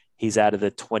 He's out of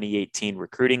the 2018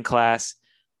 recruiting class.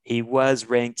 He was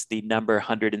ranked the number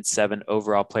 107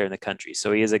 overall player in the country.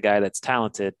 So he is a guy that's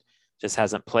talented, just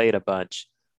hasn't played a bunch.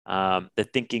 The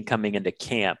thinking coming into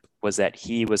camp was that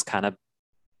he was kind of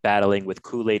battling with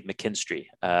Kool-Aid McKinstry,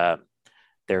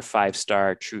 their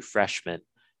 5-star true freshman,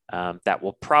 that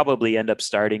will probably end up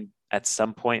starting at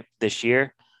some point this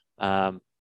year.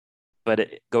 But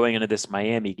going into this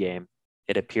Miami game,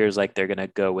 it appears like they're going to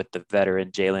go with the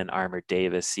veteran Jalen Armour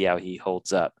Davis, see how he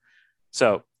holds up.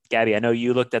 So, Gabby, I know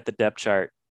you looked at the depth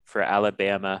chart for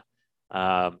Alabama.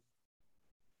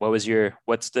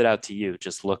 What stood out to you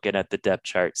just looking at the depth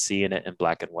chart, seeing it in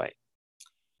black and white?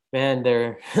 Man,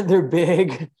 they're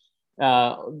big,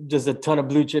 just a ton of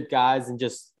blue chip guys, and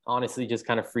just honestly just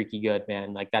kind of freaky good,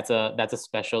 man. Like that's a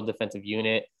special defensive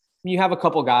unit. You have a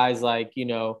couple guys like,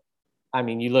 you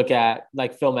look at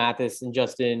like Phil Mathis and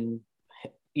Justin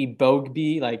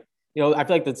Ebogbe, like, I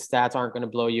feel like the stats aren't going to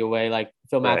blow you away. Like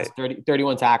Phil Mathis,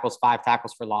 31 tackles, 5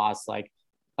 tackles for loss. Like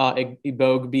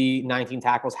Ebogbe, 19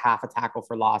 tackles, half a tackle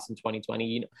for loss in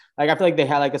 2020. Like I feel like they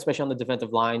had, like, especially on the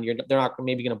defensive line, they're not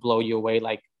maybe going to blow you away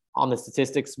like on the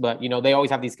statistics, but they always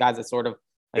have these guys that sort of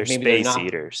like they're maybe space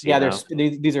eaters.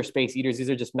 These are space eaters. These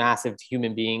are just massive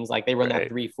human beings. Like they run that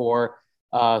 3-4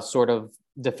 sort of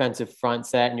defensive front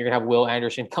set, and you're gonna have Will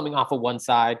Anderson coming off of one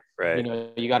side. Right.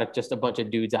 You got just a bunch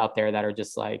of dudes out there that are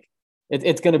just like,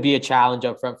 it's going to be a challenge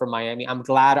up front for Miami. I'm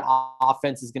glad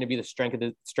offense is going to be the strength of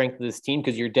this team,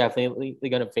 because you're definitely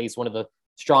going to face one of the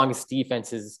strongest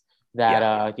defenses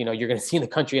that you're going to see in the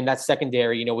country. And that's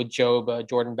secondary, with Job,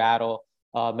 Jordan Battle,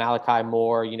 Malachi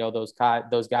Moore. Those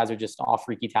guys are just all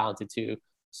freaky talented too.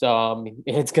 So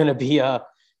it's going to be an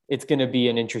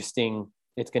interesting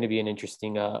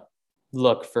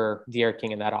look for D'Eriq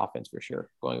King in that offense for sure,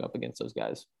 going up against those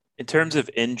guys. In terms of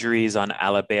injuries on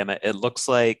Alabama, it looks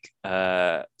like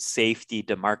safety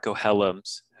DeMarco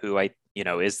Hellams, who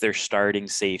is their starting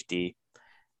safety.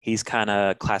 He's kind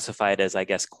of classified as, I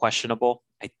guess, questionable.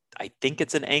 I think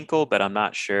it's an ankle, but I'm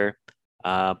not sure.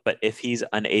 But if he's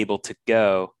unable to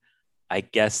go, I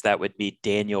guess that would be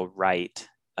Daniel Wright,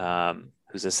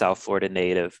 who's a South Florida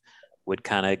native, would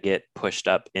kind of get pushed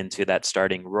up into that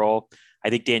starting role. I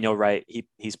think Daniel Wright,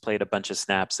 he's played a bunch of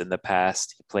snaps in the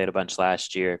past. He played a bunch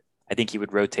last year. I think he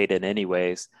would rotate in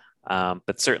anyways.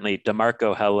 But certainly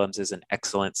DeMarco Hellams is an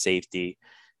excellent safety.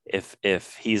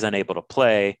 If he's unable to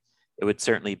play, it would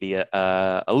certainly be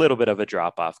a little bit of a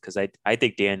drop off, because I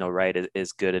think Daniel Wright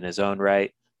is good in his own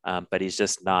right, but he's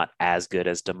just not as good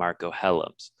as DeMarco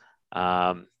Hellams.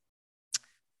 I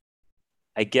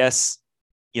guess,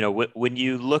 when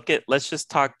you look at, let's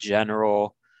just talk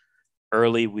general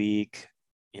early week,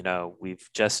 we've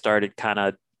just started kind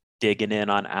of digging in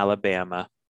on Alabama.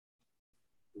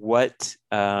 What,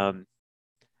 from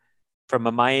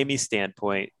a Miami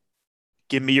standpoint,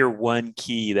 give me your one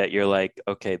key that you're like,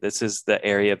 okay, this is the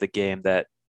area of the game that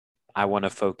I want to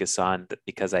focus on,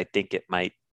 because I think it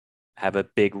might have a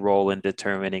big role in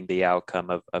determining the outcome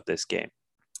of this game.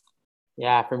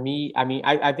 Yeah, for me,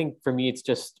 I think for me, it's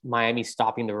just Miami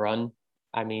stopping the run.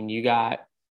 I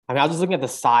was just looking at the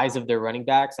size of their running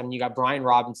backs. You got Brian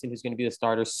Robinson, who's going to be the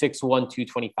starter, 6'1",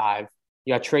 225.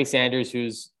 You got Trey Sanders,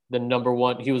 who's the number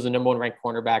one. He was the number one ranked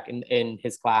cornerback in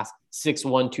his class,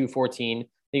 6'1", 214.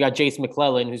 You got Jace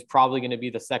McClellan, who's probably going to be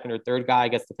the second or third guy, I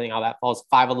guess, depending on how that falls,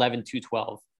 5'11",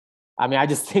 212. I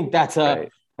just think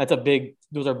those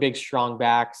are big, strong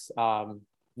backs.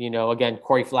 Again,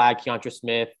 Corey Flagg, Keontra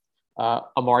Smith,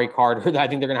 Amari Carter, I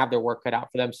think they're going to have their work cut out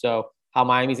for them. So how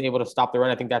Miami's able to stop the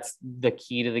run, I think that's the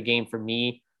key to the game for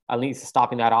me, at least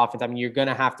stopping that offense. You're going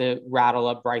to have to rattle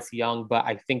up Bryce Young, but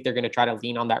I think they're going to try to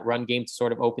lean on that run game to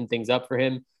sort of open things up for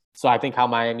him. So I think how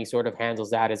Miami sort of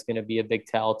handles that is going to be a big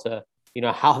tell to,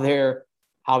 how they're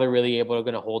really able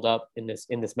to hold up in this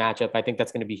matchup. I think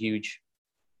that's going to be huge.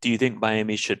 Do you think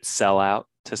Miami should sell out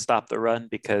to stop the run?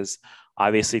 Because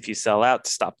obviously if you sell out to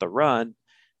stop the run,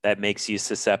 that makes you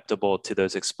susceptible to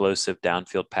those explosive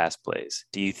downfield pass plays.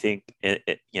 Do you think,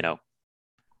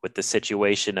 with the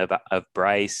situation of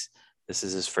Bryce, this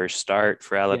is his first start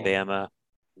for Alabama,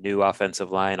 new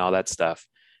offensive line, all that stuff.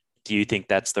 Do you think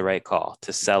that's the right call,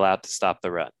 to sell out to stop the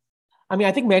run?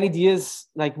 I think Manny Diaz,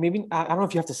 maybe, I don't know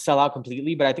if you have to sell out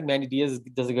completely, but I think Manny Diaz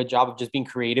does a good job of just being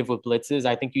creative with blitzes.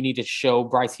 I think you need to show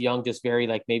Bryce Young just very,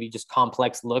 maybe just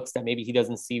complex looks that maybe he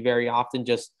doesn't see very often.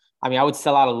 I would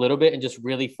sell out a little bit and just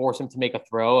really force him to make a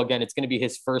throw. Again, it's going to be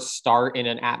his first start in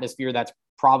an atmosphere that's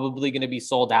probably going to be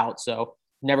sold out. So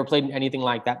never played anything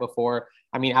like that before.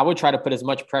 I mean, I would try to put as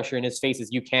much pressure in his face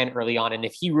as you can early on. And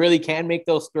if he really can make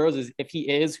those throws, if he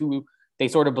is who they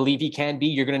sort of believe he can be,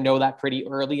 you're going to know that pretty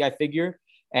early, I figure.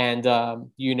 And,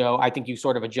 I think you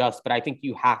sort of adjust, but I think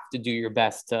you have to do your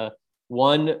best to,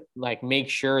 one, like make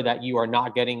sure that you are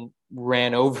not getting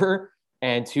ran over,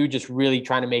 and two, just really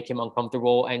trying to make him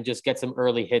uncomfortable and just get some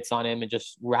early hits on him and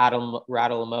just rattle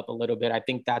him up a little bit. I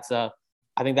think that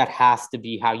has to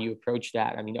be how you approach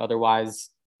that. I mean, otherwise,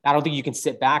 I don't think you can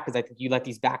sit back, because I think you let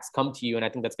these backs come to you, and I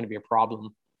think that's going to be a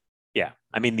problem. Yeah.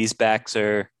 I mean, these backs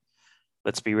are,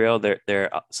 let's be real, they're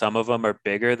some of them are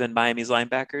bigger than Miami's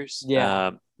linebackers.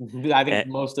 Yeah. I think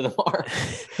most of them are.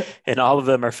 And all of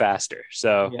them are faster.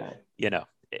 So, yeah.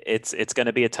 It's going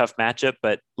to be a tough matchup,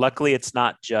 but luckily it's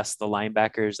not just the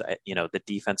linebackers. The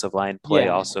defensive line play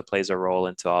also plays a role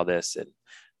into all this. And,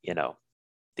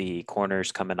 the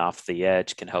corners coming off the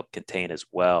edge can help contain as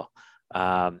well.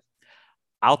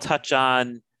 I'll touch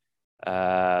on,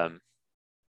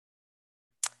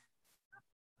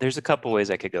 there's a couple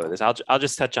ways I could go with this. I'll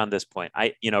just touch on this point.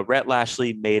 Rhett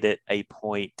Lashlee made it a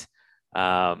point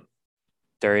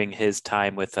during his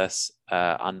time with us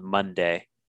on Monday.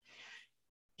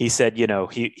 He said,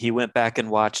 he went back and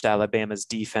watched Alabama's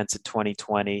defense in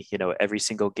 2020, every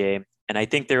single game. And I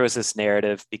think there was this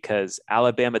narrative, because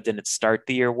Alabama didn't start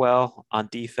the year well on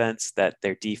defense, that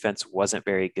their defense wasn't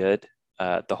very good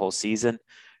the whole season.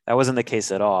 That wasn't the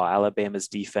case at all. Alabama's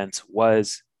defense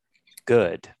was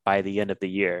good by the end of the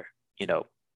year,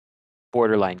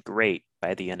 borderline great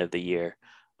by the end of the year.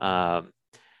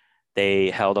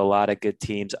 They held a lot of good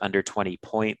teams under 20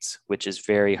 points, which is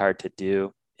very hard to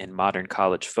do in modern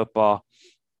college football.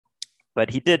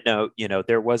 But he did note,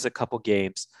 there was a couple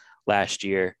games last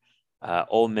year,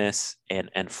 Ole Miss and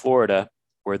Florida,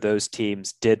 where those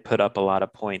teams did put up a lot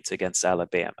of points against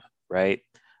Alabama, right?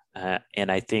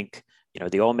 And I think,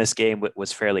 the Ole Miss game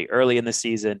was fairly early in the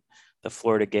season. The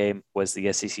Florida game was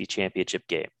the SEC championship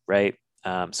game, right?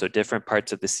 So different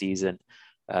parts of the season.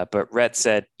 But Rhett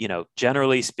said,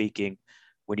 generally speaking,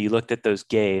 when you looked at those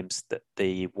games,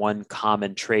 the one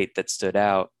common trait that stood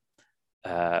out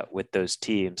with those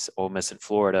teams, Ole Miss and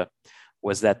Florida,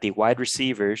 was that the wide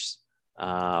receivers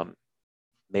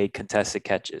made contested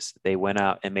catches. They went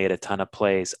out and made a ton of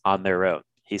plays on their own.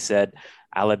 He said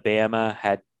Alabama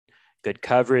had good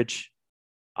coverage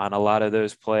on a lot of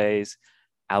those plays.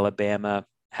 Alabama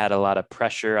had a lot of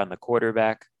pressure on the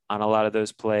quarterback on a lot of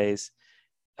those plays.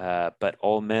 But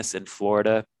Ole Miss and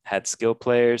Florida had skill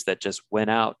players that just went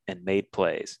out and made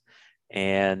plays.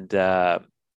 And, that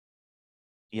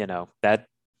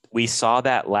we saw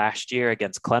that last year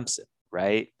against Clemson,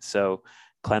 right? So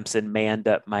Clemson manned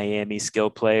up Miami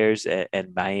skill players,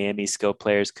 and Miami skill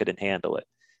players couldn't handle it.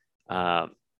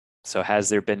 So has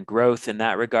there been growth in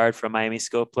that regard from Miami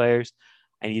skill players?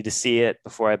 I need to see it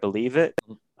before I believe it.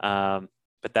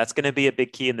 But that's going to be a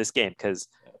big key in this game, because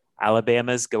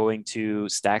Alabama's going to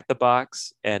stack the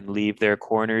box and leave their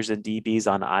corners and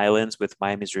DBs on islands with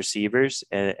Miami's receivers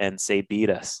and say, beat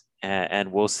us.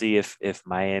 And we'll see if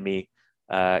Miami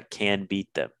can beat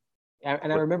them.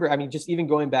 And I remember, just even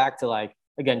going back to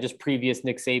just previous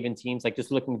Nick Saban teams,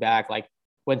 just looking back,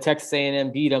 when Texas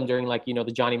A&M beat them during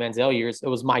the Johnny Manziel years, it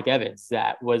was Mike Evans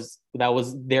that was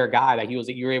their guy. That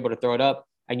you were able to throw it up,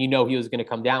 and he was going to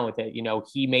come down with it.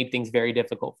 He made things very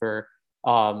difficult for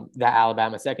that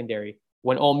Alabama secondary.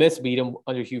 When Ole Miss beat him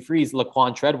under Hugh Freeze,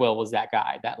 Laquan Treadwell was that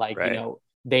guy that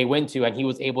they went to, and he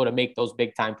was able to make those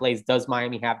big time plays. Does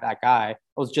Miami have that guy? I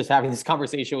was just having this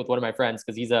conversation with one of my friends,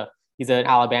 because he's an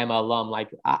Alabama alum.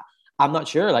 I'm not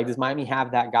sure. Does Miami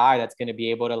have that guy that's going to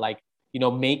be able to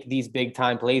make these big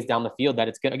time plays down the field? That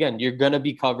it's going, again, you're going to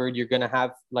be covered. You're going to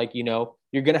have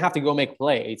you're going to have to go make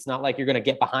play. It's not like you're going to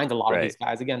get behind a lot of these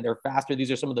guys. Again, they're faster.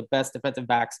 These are some of the best defensive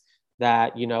backs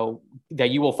that you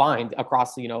will find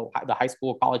across the high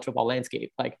school, college football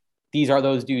landscape. These are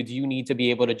those dudes you need to be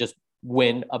able to just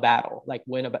win a battle,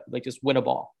 just win a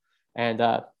ball. And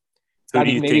who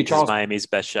do you think is Miami's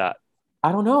best shot?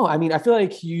 I don't know. I feel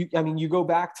like you go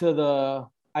back to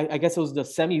I guess it was the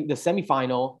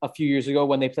semifinal a few years ago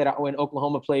when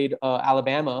Oklahoma played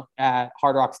Alabama at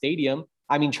Hard Rock Stadium.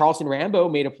 Charleston Rambo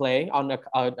made a play on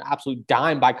an absolute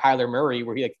dime by Kyler Murray,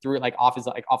 where he threw it off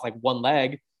one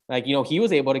leg. He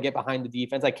was able to get behind the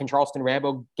defense. Can Charleston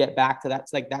Rambo get back to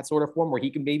that sort of form where he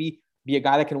can maybe be a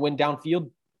guy that can win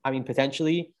downfield?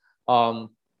 Potentially.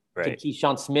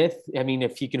 Keyshawn Smith,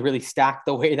 if he can really stack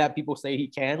the way that people say he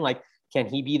can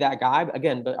he be that guy?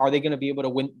 Again, but are they going to be able to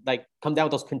win, come down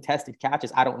with those contested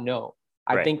catches? I don't know.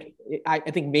 I think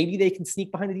maybe they can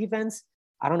sneak behind the defense.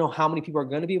 I don't know how many people are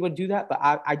going to be able to do that, but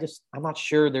I'm not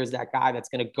sure there's that guy that's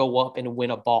going to go up and win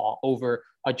a ball over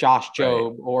a Josh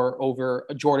Jobe or over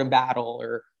a Jordan Battle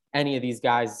or any of these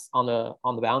guys on the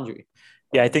boundary.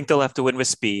 Yeah, I think they'll have to win with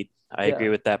speed. I agree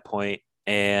with that point.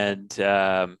 And,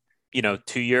 to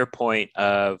your point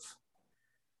of,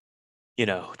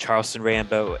 Charleston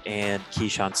Rambo and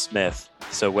Keyshawn Smith.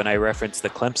 So when I reference the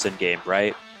Clemson game,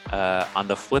 right, on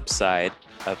the flip side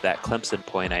of that Clemson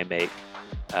point I make,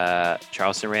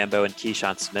 Charleston Rambo and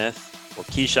Keyshawn Smith. Well,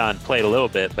 Keyshawn played a little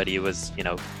bit, but he was,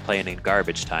 playing in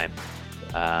garbage time.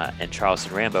 And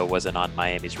Charleston Rambo wasn't on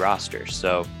Miami's roster.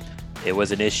 So it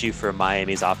was an issue for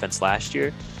Miami's offense last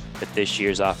year, but this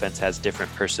year's offense has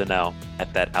different personnel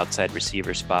at that outside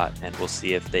receiver spot, and we'll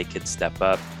see if they can step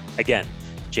up. Again,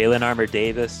 Jalen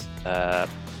Armour-Davis,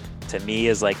 to me,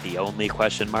 is like the only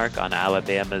question mark on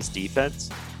Alabama's defense.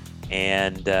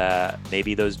 And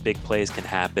maybe those big plays can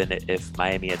happen if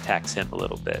Miami attacks him a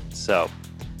little bit. So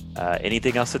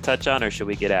anything else to touch on, or should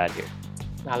we get out of here?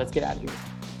 Now let's get out of here.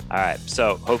 All right.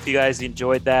 So hope you guys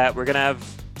enjoyed that. We're going to have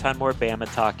a ton more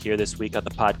Bama talk here this week on the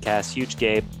podcast. Huge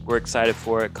game. We're excited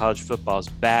for it. College football's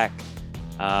back.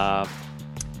 But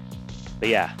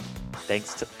yeah,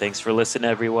 thanks for listening,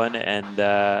 everyone.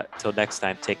 And till next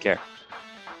time, take care.